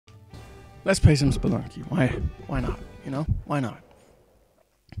Let's play some Spelunky. Why not? You know, why not?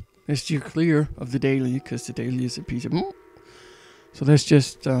 Let's steer clear of the daily, because the daily is a piece of. So let's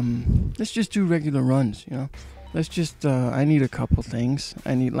just do regular runs. You know, let's just. I need a couple things.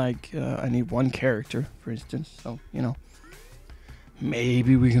 I need I need one character, for instance. So you know,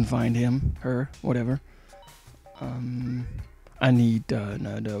 maybe we can find him, her, whatever. I need the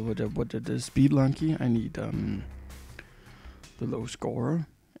Spelunky. I need the low scorer.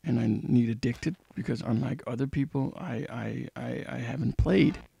 And I need addicted because unlike other people, I haven't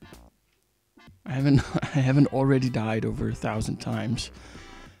played. I haven't already died over 1,000 times.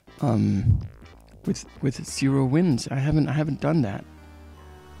 With 0 wins. I haven't done that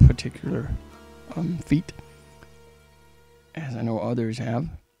particular feat, as I know others have.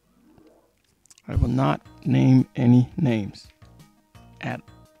 I will not name any names at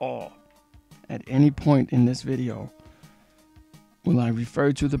all. At any point in this video will I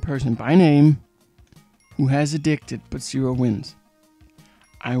refer to the person by name who has addicted but 0 wins.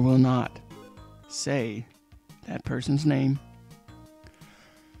 I will not say that person's name.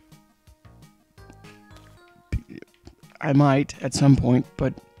 I might at some point,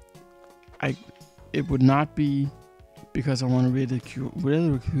 but it would not be because I want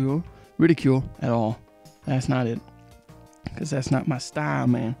to ridicule at all. That's not it. Because that's not my style,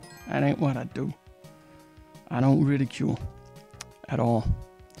 man. That ain't what I do. I don't ridicule at all,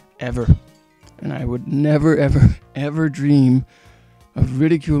 ever. And I would never, ever, ever dream of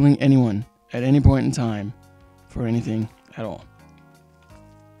ridiculing anyone at any point in time for anything at all.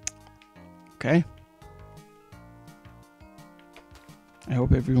 Okay? I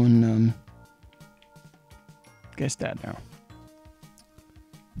hope everyone gets that now.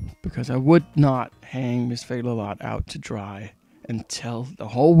 Because I would not hang MissFailalot out to dry and tell the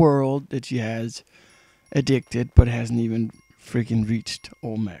whole world that she has addicted but hasn't even freaking reached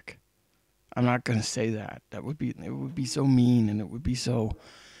Olmec. I'm not gonna say that. It would be so mean, and it would be so.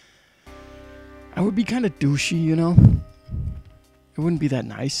 I would be kind of douchey, you know. It wouldn't be that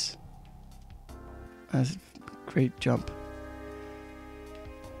nice. That's a great jump.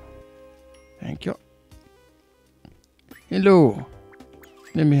 Thank you. Hello.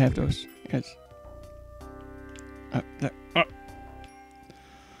 Let me have those. Yes. There.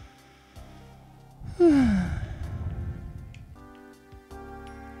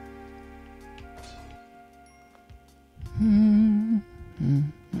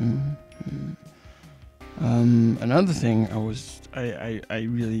 Another thing I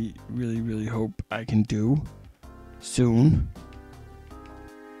really hope I can do soon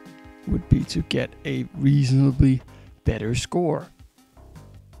would be to get a reasonably better score.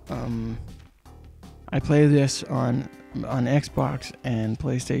 I play this on Xbox and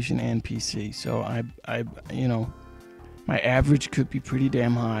PlayStation and PC, so I you know, my average could be pretty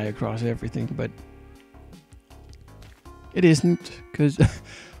damn high across everything, but it isn't, because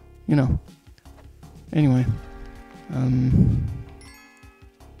you know. Anyway,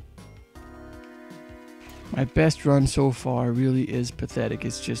 my best run so far really is pathetic.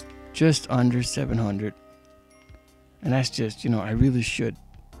 It's just under 700, and that's just, you know, I really should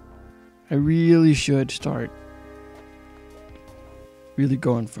start really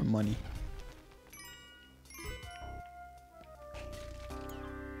going for money.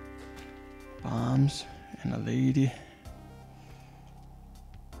 Bombs and a lady.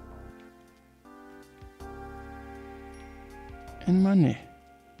 And money.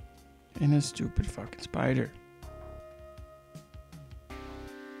 And a stupid fucking spider.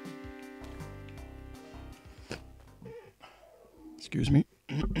 Excuse me.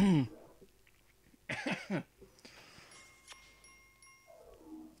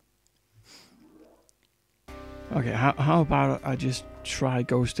 Okay, how about I just try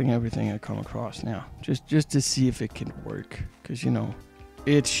ghosting everything I come across now? Just to see if it can work. Because, you know,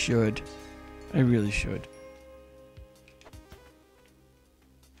 it should. I really should.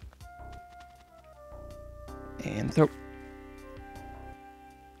 And throw.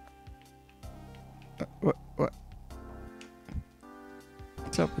 What?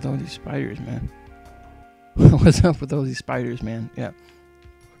 What's up with all these spiders, man? What's up with all these spiders, man? Yeah.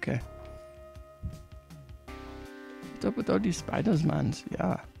 Okay. What's up with all these spiders, man?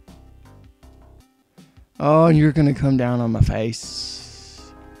 Yeah. Oh, and you're gonna come down on my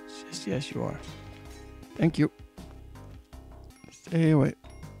face. Yes, you are. Thank you. Stay away.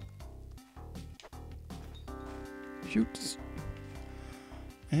 Shoots.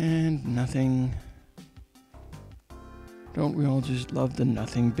 And nothing. Don't we all just love the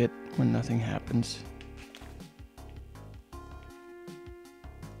nothing bit when nothing happens?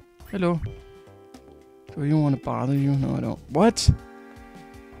 Hello. Do you want to bother you? No, I don't. What?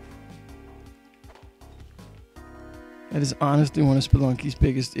 That is honestly one of Spelunky's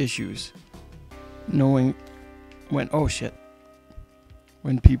biggest issues. Knowing when, oh shit,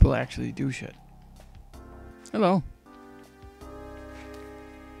 when people actually do shit. Hello.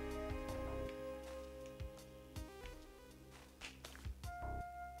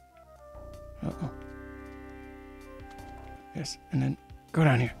 Uh-oh. Yes, and then go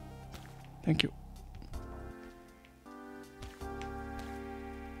down here. Thank you.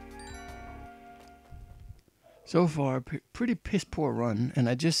 So far, pretty piss poor run, and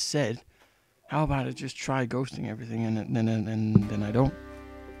I just said, how about I just try ghosting everything, and then I don't.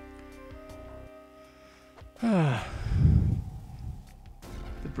 The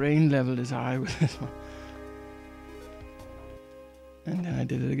brain level is high with this one. And then I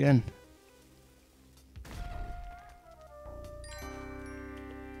did it again.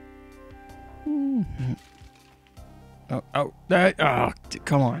 Oh,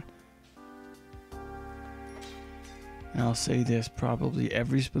 come on. And I'll say this probably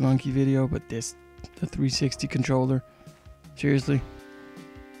every Spelunky video, but the 360 controller, seriously.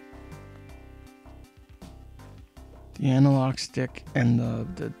 The analog stick and the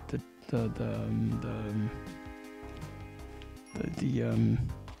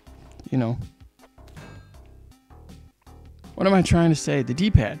you know, what am I trying to say? The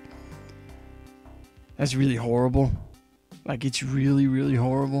D-pad. That's really horrible. Like, it's really, really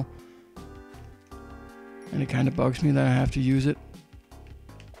horrible. And it kind of bugs me that I have to use it.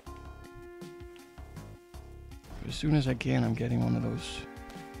 But as soon as I can, I'm getting one of those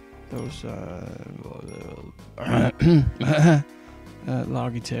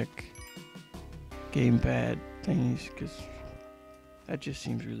Logitech gamepad thingies, because that just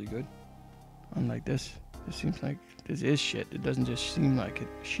seems really good. Unlike this. This seems like this is shit. It doesn't just seem like it.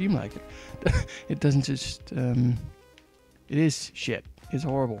 It doesn't just, it is shit. It's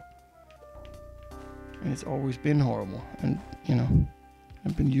horrible. And it's always been horrible. And, you know,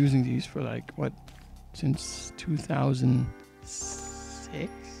 I've been using these for like, what, since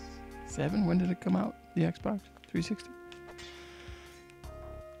 2006? 7? When did it come out? The Xbox 360?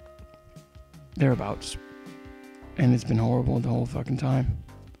 Thereabouts. And it's been horrible the whole fucking time.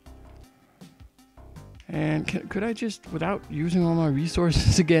 And could I just, without using all my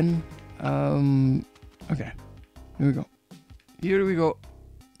resources again? Okay. Here we go. Here we go.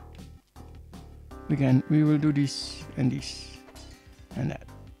 Again, we will do this, and that,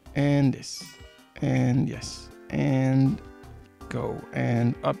 and this, and yes, and go,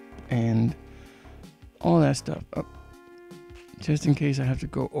 and up, and all that stuff up. Just in case I have to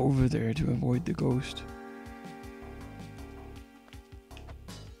go over there to avoid the ghost.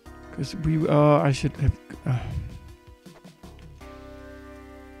 Because I should have,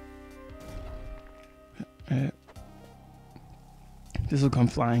 this will come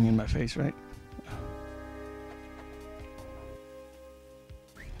flying in my face, right?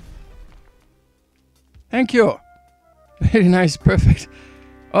 Thank you. Very nice, perfect.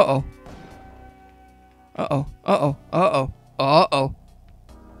 Uh-oh. Uh-oh, uh-oh, uh-oh, uh-oh.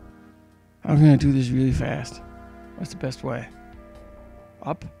 I'm gonna do this really fast. What's the best way?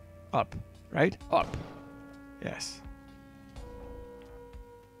 Up, up, right? Up. Yes.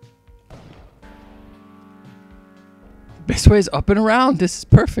 The best way is up and around. This is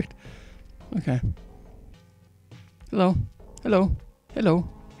perfect. Okay. Hello, hello, hello,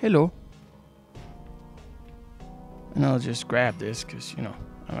 hello. And I'll just grab this, because, you know,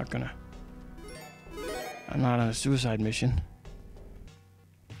 I'm not on a suicide mission.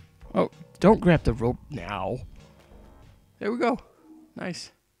 Oh, don't grab the rope now. There we go.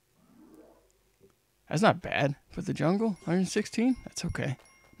 Nice. That's not bad for the jungle. 116? That's okay.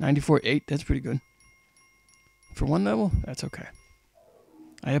 94.8, that's pretty good. For one level, that's okay.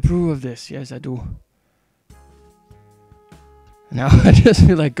 I approve of this. Yes, I do. Now I just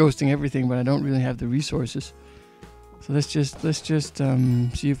feel like ghosting everything, but I don't really have the resources. So let's just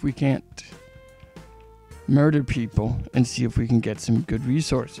see if we can't murder people and see if we can get some good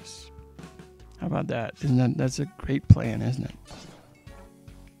resources. How about that? That's a great plan, isn't it?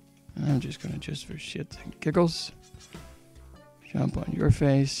 And I'm just gonna, just for shits and giggles, jump on your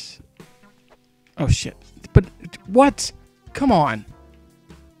face. Oh shit! But what? Come on!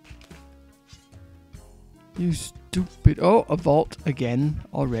 You stupid! Oh, a vault again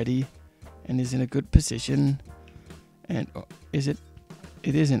already, and is in a good position. And oh, is it?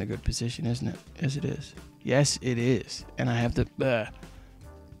 It is in a good position, isn't it? Yes, it is. Yes, it is. And I have the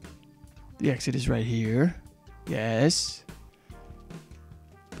exit is right here. Yes.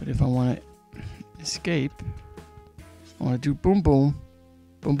 But if I want to escape, I want to do boom, boom,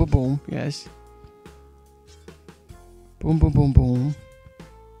 boom, boom, boom. Yes. Boom, boom, boom, boom.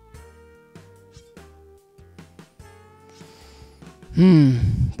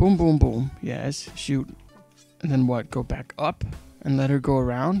 Boom, boom, boom. Yes, shoot. And then what? Go back up and let her go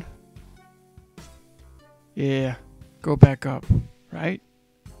around? Yeah, go back up, right?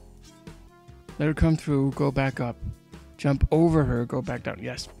 Let her come through, go back up. Jump over her, go back down.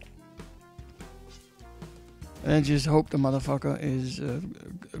 Yes. And then just hope the motherfucker is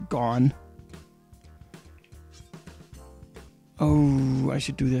gone. Oh, I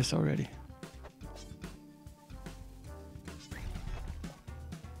should do this already.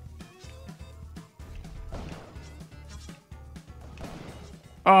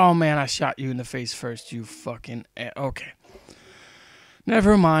 Oh man, I shot you in the face first, you fucking... Okay.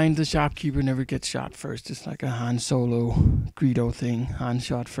 Never mind, the shopkeeper never gets shot first. It's like a Han Solo Greedo thing. Han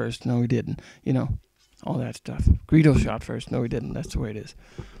shot first, no he didn't. You know, all that stuff. Greedo shot first, no he didn't. That's the way it is.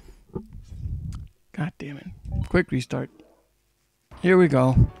 God damn it. Quick restart. Here we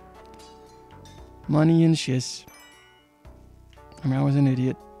go. Money and shiz. I mean, I was an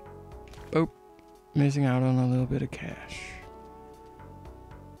idiot. Oh, missing out on a little bit of cash.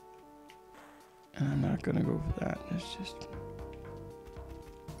 And I'm not gonna go for that. It's just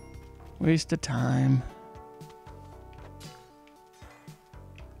waste of time.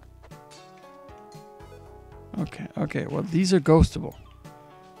 Okay, well these are ghostable.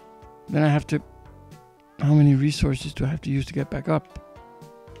 Then I have to... How many resources do I have to use to get back up?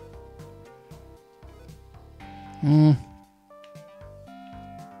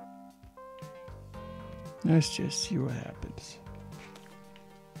 Let's just see what happens.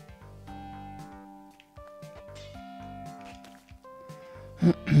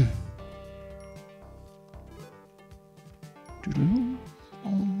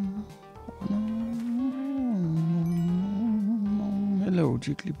 Hello,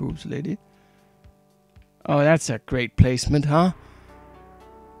 jiggly boobs lady. Oh, that's a great placement, huh?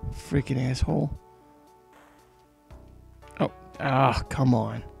 Freaking asshole. Oh, come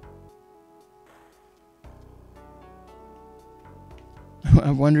on.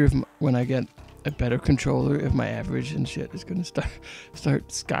 I wonder if when I get a better controller, if my average and shit is gonna start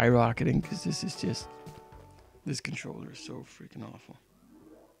skyrocketing, because this controller is so freaking awful.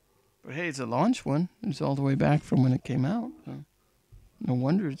 But hey, it's a launch one. It's all the way back from when it came out. So no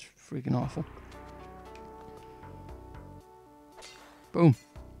wonder it's freaking awful. Boom.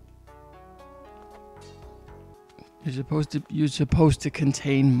 You're supposed to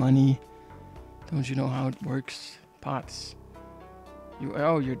contain money. Don't you know how it works? Pots.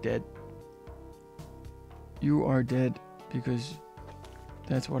 You're dead. You are dead because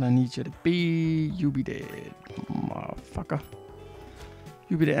that's what I need you to be. You be dead, motherfucker.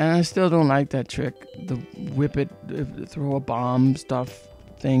 You be dead. And I still don't like that trick. The whip it, throw a bomb stuff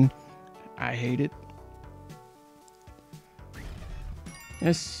thing. I hate it.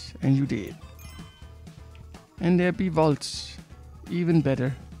 Yes, and you did. And there be vaults. Even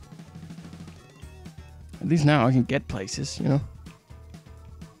better. At least now I can get places, you know.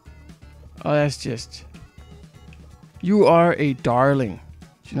 Oh, that's just... You are a darling.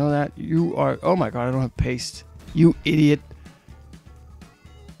 Do you know that? You are... Oh my god, I don't have paste. You idiot.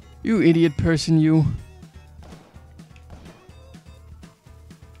 You idiot person, you.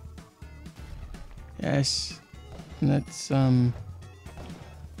 Yes. Let's,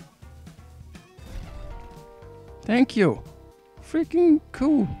 Thank you. Freaking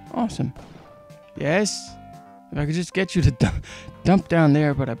cool. Awesome. Yes. If I could just get you to dump down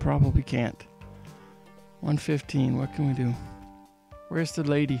there, but I probably can't. 115. What can we do? Where's the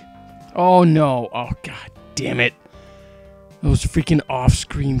lady? Oh, no. Oh, god damn it. Those freaking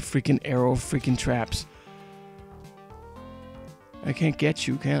off-screen freaking arrow freaking traps. I can't get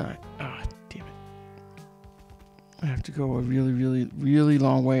you, can I? Ah, damn it. I have to go a really, really, really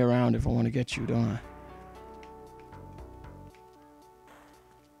long way around if I want to get you, don't I?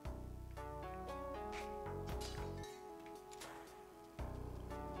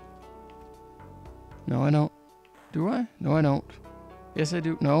 No, I don't. Do I? No, I don't. Yes, I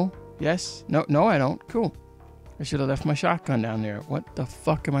do. No. Yes. No, no, I don't. Cool. I should have left my shotgun down there. What the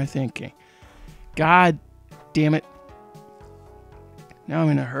fuck am I thinking? God damn it. Now I'm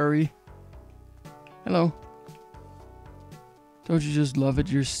in a hurry. Hello. Don't you just love it?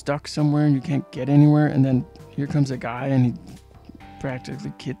 You're stuck somewhere and you can't get anywhere, and then here comes a guy and he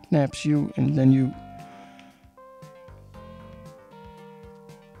practically kidnaps you, and then you...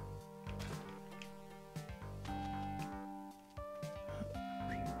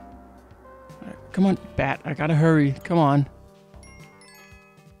 Come on, bat. I gotta hurry. Come on.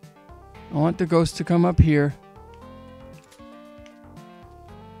 I want the ghost to come up here.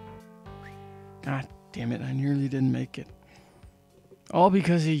 God damn it. I nearly didn't make it. All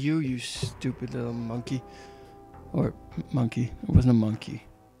because of you, you stupid little monkey. Or monkey. It wasn't a monkey.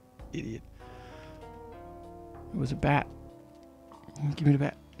 Idiot. It was a bat. Give me the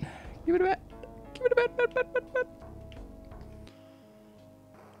bat. Give me the bat. Give me the bat. Bat.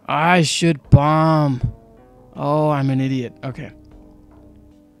 I should bomb. Oh, I'm an idiot. Okay.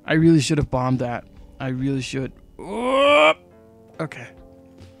 I really should have bombed that. I really should. Oh! Okay.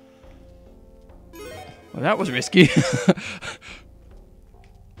 Well, that was risky.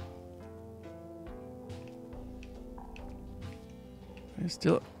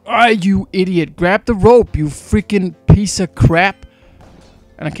 Still. Ah, you idiot. Grab the rope, you freaking piece of crap.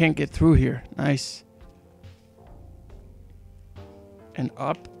 And I can't get through here. Nice. And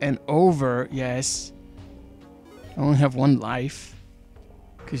up and over. Yes. I only have one life.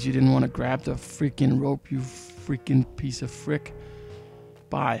 Because you didn't want to grab the freaking rope, you freaking piece of frick.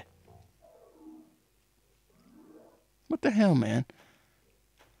 Bye. What the hell, man?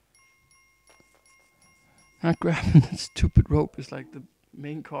 Not grabbing that stupid rope is like the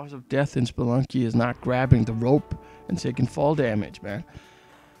main cause of death in Spelunky is not grabbing the rope and taking fall damage, man.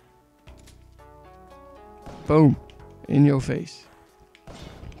 Boom. In your face.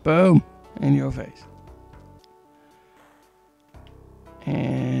 Boom. In your face.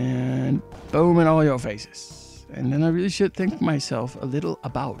 And boom in all your faces. And then I really should think myself a little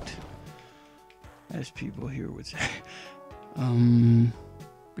about, as people here would say.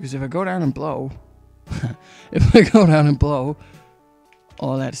 Because if I go down and blow,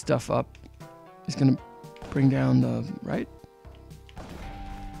 all that stuff up, it's gonna bring down the right.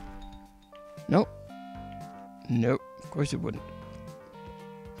 Nope. Nope. Of course it wouldn't.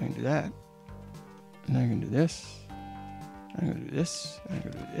 I can do that. And I can do this. I can do this. I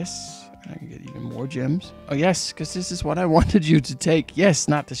can do this. And I can get even more gems. Oh yes, because this is what I wanted you to take. Yes,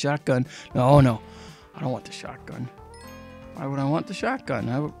 not the shotgun. No, no. I don't want the shotgun. Why would I want the shotgun?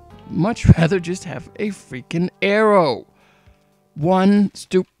 I would much rather just have a freaking arrow. One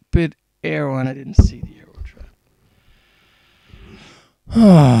stupid arrow, and I didn't see the arrow trap.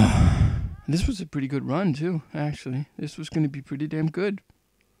 This was a pretty good run, too, actually. This was going to be pretty damn good.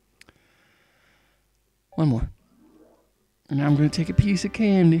 One more. And now I'm going to take a piece of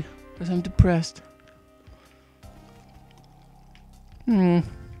candy, because I'm depressed.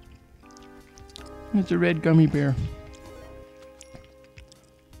 It's a red gummy bear.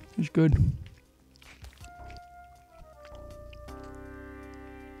 It's good.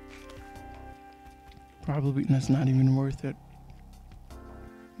 Probably that's not even worth it.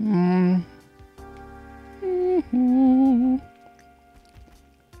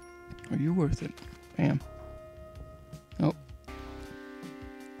 Are you worth it? Bam. Nope.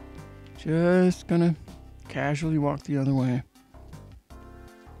 Just gonna casually walk the other way.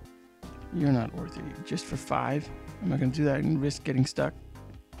 You're not worth it. Just for 5? I'm not gonna do that and risk getting stuck.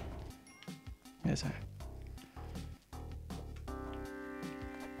 Yes,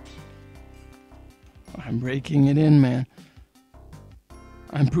 I'm raking it in, man.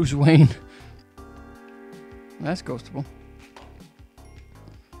 I'm Bruce Wayne. That's ghostable.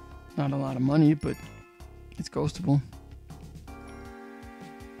 Not a lot of money, but it's ghostable.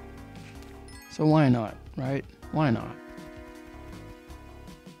 So why not, right? Why not?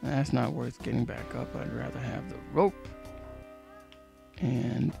 That's not worth getting back up. I'd rather have the rope.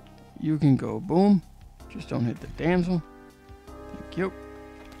 And you can go boom. Just don't hit the damsel. Thank you.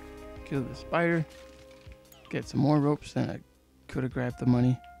 Kill the spider. Get some more ropes. Then I could have grabbed the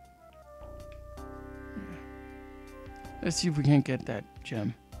money. Yeah. Let's see if we can't get that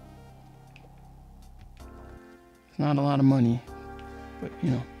gem. It's not a lot of money. But,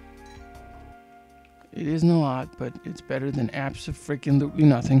 you know. It isn't a lot, but it's better than abso-freaking-lutely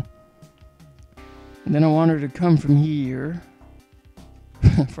nothing. And then I want her to come from here.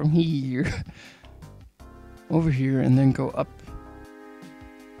 From here. Over here, and then go up.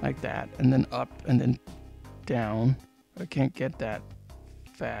 Like that. And then up, and then down. I can't get that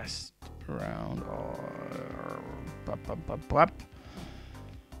fast around.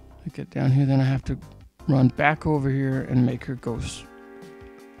 I get down here, then I have to run back over here and make her go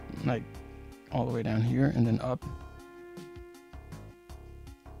like all the way down here and then up.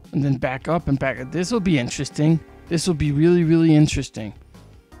 And then back up and back. This will be interesting. This will be really, really interesting.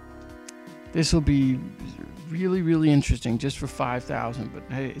 This will be really, really interesting just for 5,000. But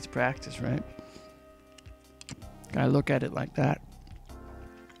hey, it's practice, right? Gotta look at it like that.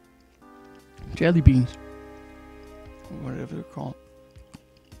 Jelly beans. Whatever they're called.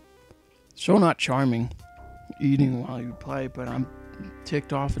 So not charming eating while you play, but I'm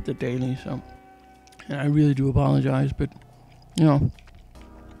ticked off at the daily, so. And I really do apologize, but, you know.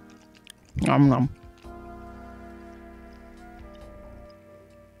 Nom nom.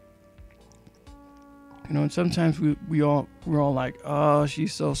 You know, and sometimes we're all like, oh,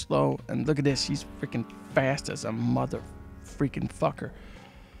 she's so slow, and look at this, she's freaking fast as a mother freaking fucker.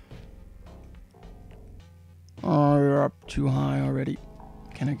 Oh, you're up too high already.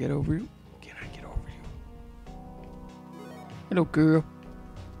 Can I get over you? Can I get over you? Hello, girl.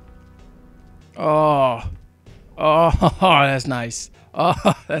 Oh, that's nice.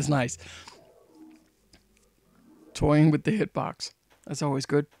 Oh, that's nice. Toying with the hitbox. That's always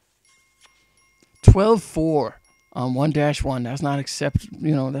good. 12-4 on 1-1. That's not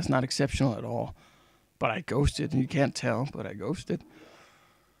that's not exceptional at all. But I ghosted. You can't tell, but I ghosted.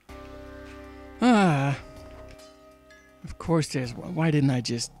 Of course there's one. Why didn't I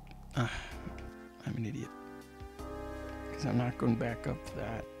just... I'm an idiot. Because I'm not going back up to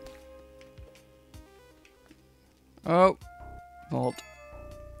that. Oh. Vault.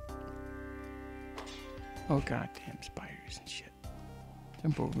 Oh, goddamn spiders and shit.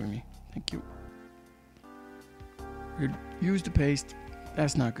 Jump over me. Thank you. Use the paste.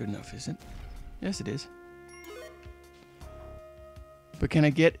 That's not good enough, is it? Yes, it is. But can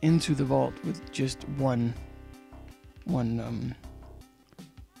I get into the vault with just two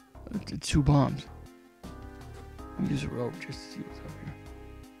bombs? I'll use a rope just to see what's up here.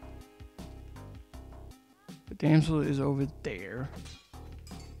 The damsel is over there.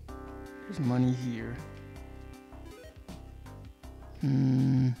 There's money here.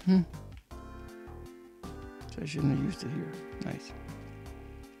 So I shouldn't have used it here. Nice.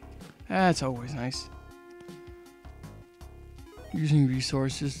 That's always nice. Using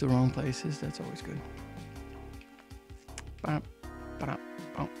resources the wrong places, that's always good. Oh,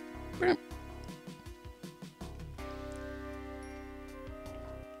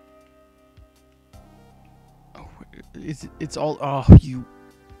 it's all... Oh, you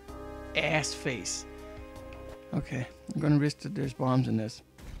ass face. Okay, I'm gonna risk that there's bombs in this.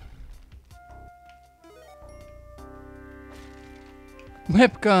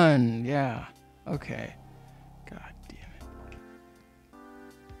 Whip gun, yeah. Okay. God damn it.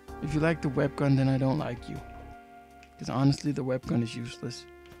 If you like the whip gun, then I don't like you. Because honestly, the whip gun is useless.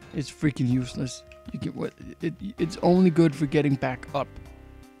 It's freaking useless. You get what? It's only good for getting back up.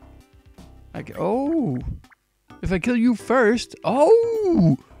 Oh, if I kill you first.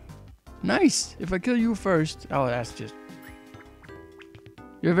 Oh, nice. If I kill you first. Oh, that's just.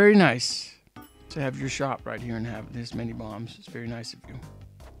 You're very nice to have your shop right here and have this many bombs. It's very nice of you.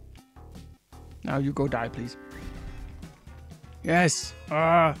 Now you go die, please. Yes.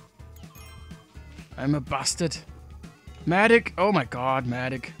 I'm a bastard. Medic. Oh my god,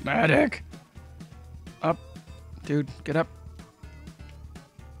 medic. Medic. Up. Dude, get up.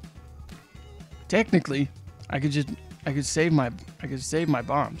 Technically, I could save my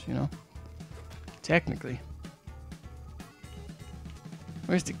bombs, you know? Technically.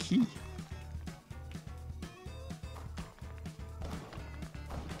 Where's the key?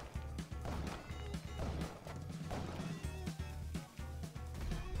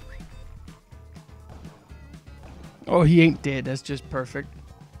 Oh, he ain't dead. That's just perfect.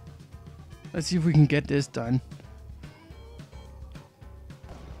 Let's see if we can get this done.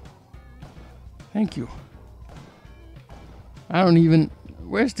 Thank you. I don't even...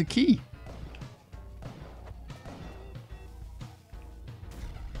 Where's the key?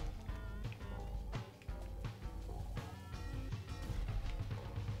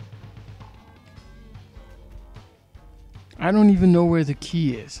 I don't even know where the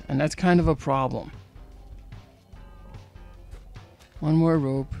key is, and that's kind of a problem. One more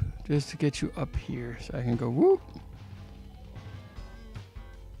rope just to get you up here so I can go whoop.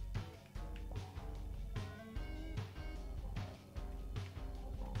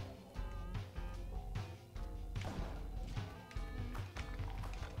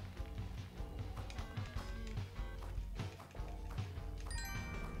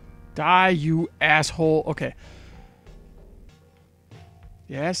 Die, you asshole. Okay.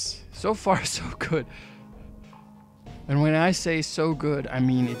 Yes, so far so good. And when I say so good, I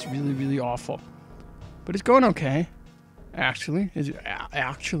mean it's really, really awful. But it's going okay. Actually,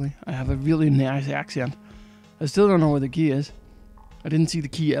 I have a really nice accent. I still don't know where the key is. I didn't see the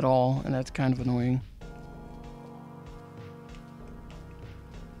key at all, and that's kind of annoying.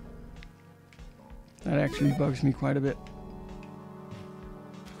 That actually bugs me quite a bit.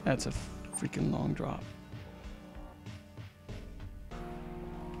 That's a freaking long drop.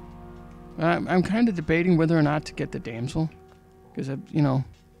 I'm kind of debating whether or not to get the damsel. Because, you know,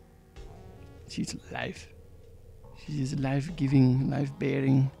 she's alive. She is life-giving,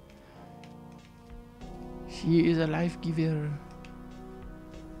 life-bearing. She is a life-giver.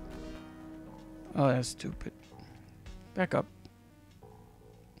 Oh, that's stupid. Back up.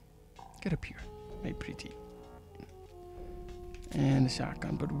 Get up here. made pretty. And a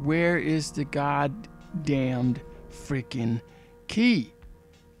shotgun. But where is the goddamned freaking key?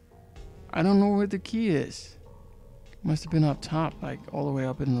 I don't know where the key is. Must have been up top, like all the way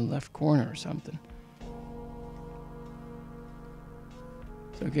up in the left corner or something.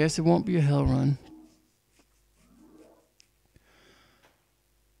 So I guess it won't be a hell run.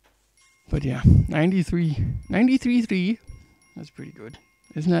 But yeah, 93.3. That's pretty good.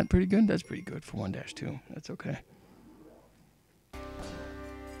 Isn't that pretty good? That's pretty good for 1-2. That's okay.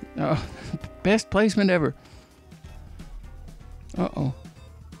 Oh, best placement ever. Uh-oh.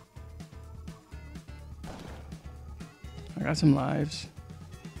 I got some lives.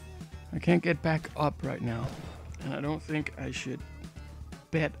 I can't get back up right now. And I don't think I should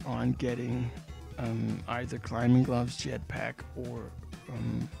bet on getting either climbing gloves, jetpack, or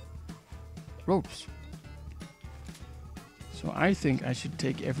ropes. So I think I should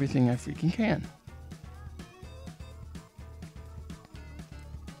take everything I freaking can.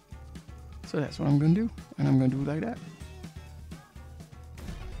 So that's what I'm going to do. And I'm going to do it like that.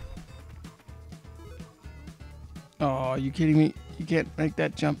 Oh, are you kidding me? You can't make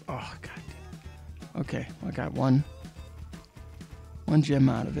that jump. Oh, God. Okay, well, I got one gem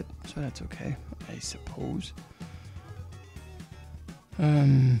out of it. So that's okay, I suppose.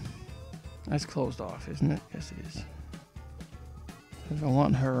 That's closed off, isn't it? Yes, it is. If I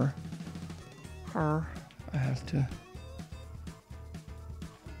want her, I have to.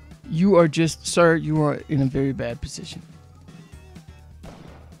 You are just, sir, you are in a very bad position.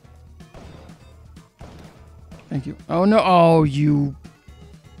 Thank you. Oh, no. Oh, you.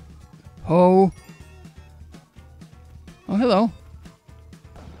 Oh. Oh, hello.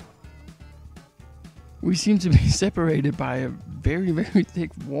 We seem to be separated by a very, very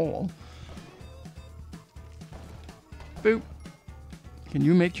thick wall. Boop. Can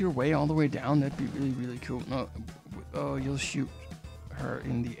you make your way all the way down? That'd be really, really cool. No. Oh, you'll shoot her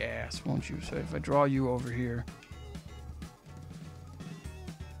in the ass, won't you? So if I draw you over here,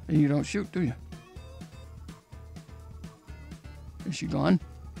 and you don't shoot, do you? Is she gone?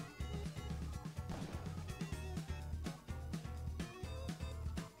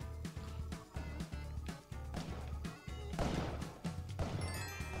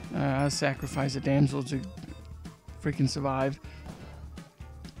 I'll sacrifice a damsel to freaking survive.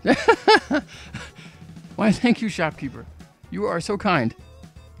 Why, thank you, shopkeeper. You are so kind.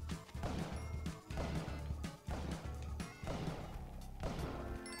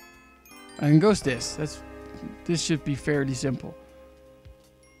 I can ghost this. This should be fairly simple.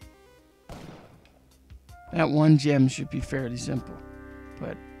 That one gem should be fairly simple.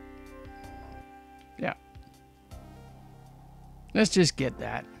 But yeah. Let's just get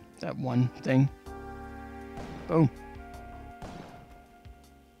that one thing. Boom.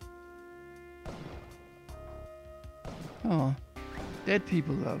 Oh, dead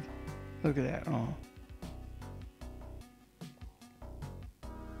people love. Look at that. Oh.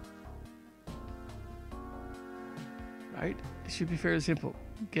 Right? It should be fairly simple.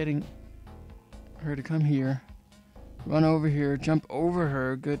 Getting her to come here, run over here, jump over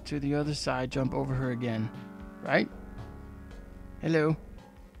her, go to the other side, jump over her again. Right? Hello.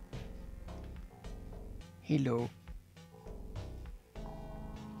 Hello.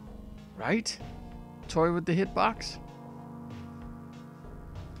 Right? Toy with the hitbox?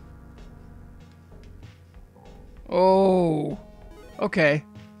 Oh. Okay.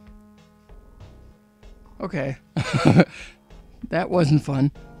 Okay. That wasn't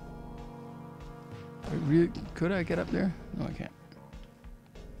fun. Could I get up there? No, I can't.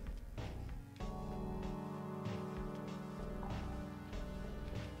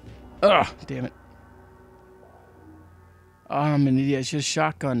 Ugh, damn it. Oh, I'm an idiot. It's just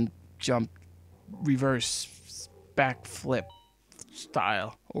shotgun jump, reverse, back flip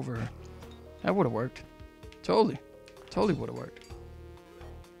style over her. That would have worked. Totally. Totally would have worked.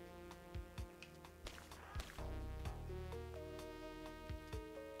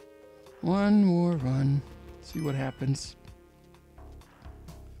 One more run. See what happens.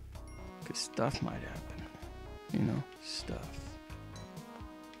 Because stuff might happen. You know, stuff.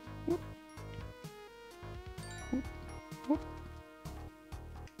 Whoop. Whoop. Whoop.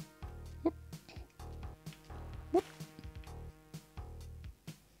 Whoop. Whoop.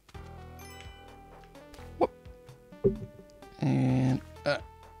 Whoop. And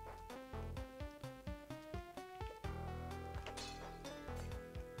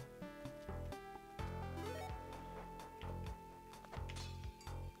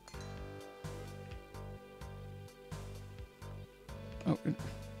oh,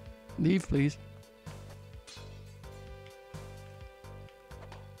 leave, please.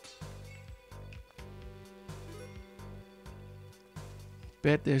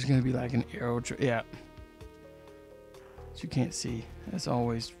 bet there's gonna be like an arrow. Yeah. But you can't see. That's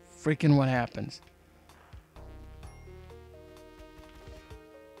always freaking what happens.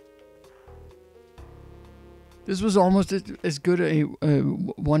 This was almost as good a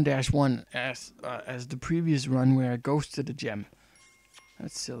 1-1 as the previous run where I ghosted a gem.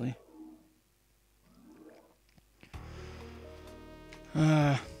 That's silly.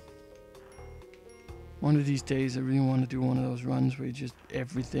 One of these days, I really want to do one of those runs where you just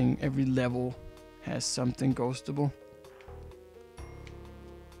every level has something ghostable.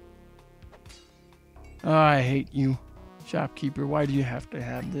 Oh, I hate you, shopkeeper. Why do you have to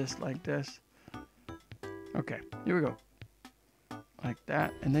have this like this? Okay, here we go. Like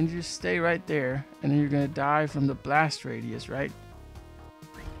that, and then you just stay right there, and then you're gonna die from the blast radius, right?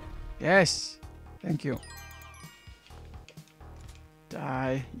 Yes! Thank you.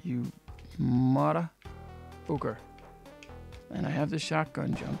 Die, you motherfucker. And I have the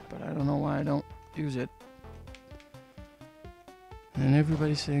shotgun jump, but I don't know why I don't use it. And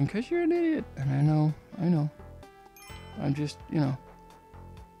everybody's saying, 'cause you're an idiot. And I know. I'm just, you know.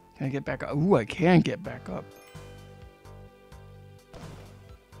 Can I get back up? Ooh, I can get back up.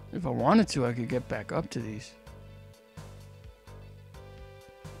 If I wanted to, I could get back up to these.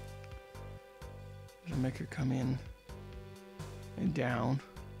 Just make her come in and down.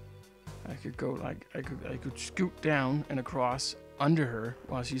 I could go like I could scoot down and across under her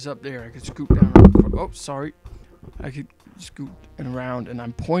while she's up there. I could scoot down. Oh, sorry. I could scoot and around, and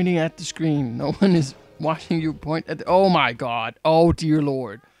I'm pointing at the screen. No one is watching you point at the. Oh my God! Oh dear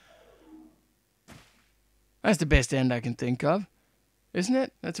Lord! That's the best end I can think of, isn't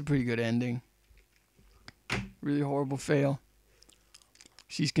it? That's a pretty good ending. Really horrible fail.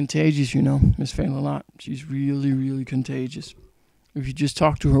 She's contagious, you know, MissFailalot. She's really, really contagious. If you just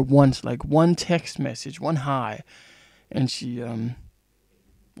talk to her once, like one text message, one hi, and she,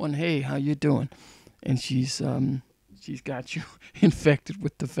 one hey, how you doing? And she's got you infected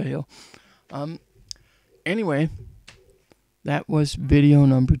with the fail. Anyway, that was video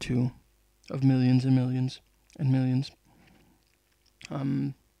number 2 of millions and millions and millions.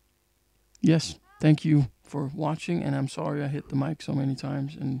 Yes, thank you for watching, and I'm sorry I hit the mic so many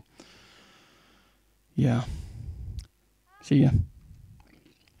times, and yeah, see ya.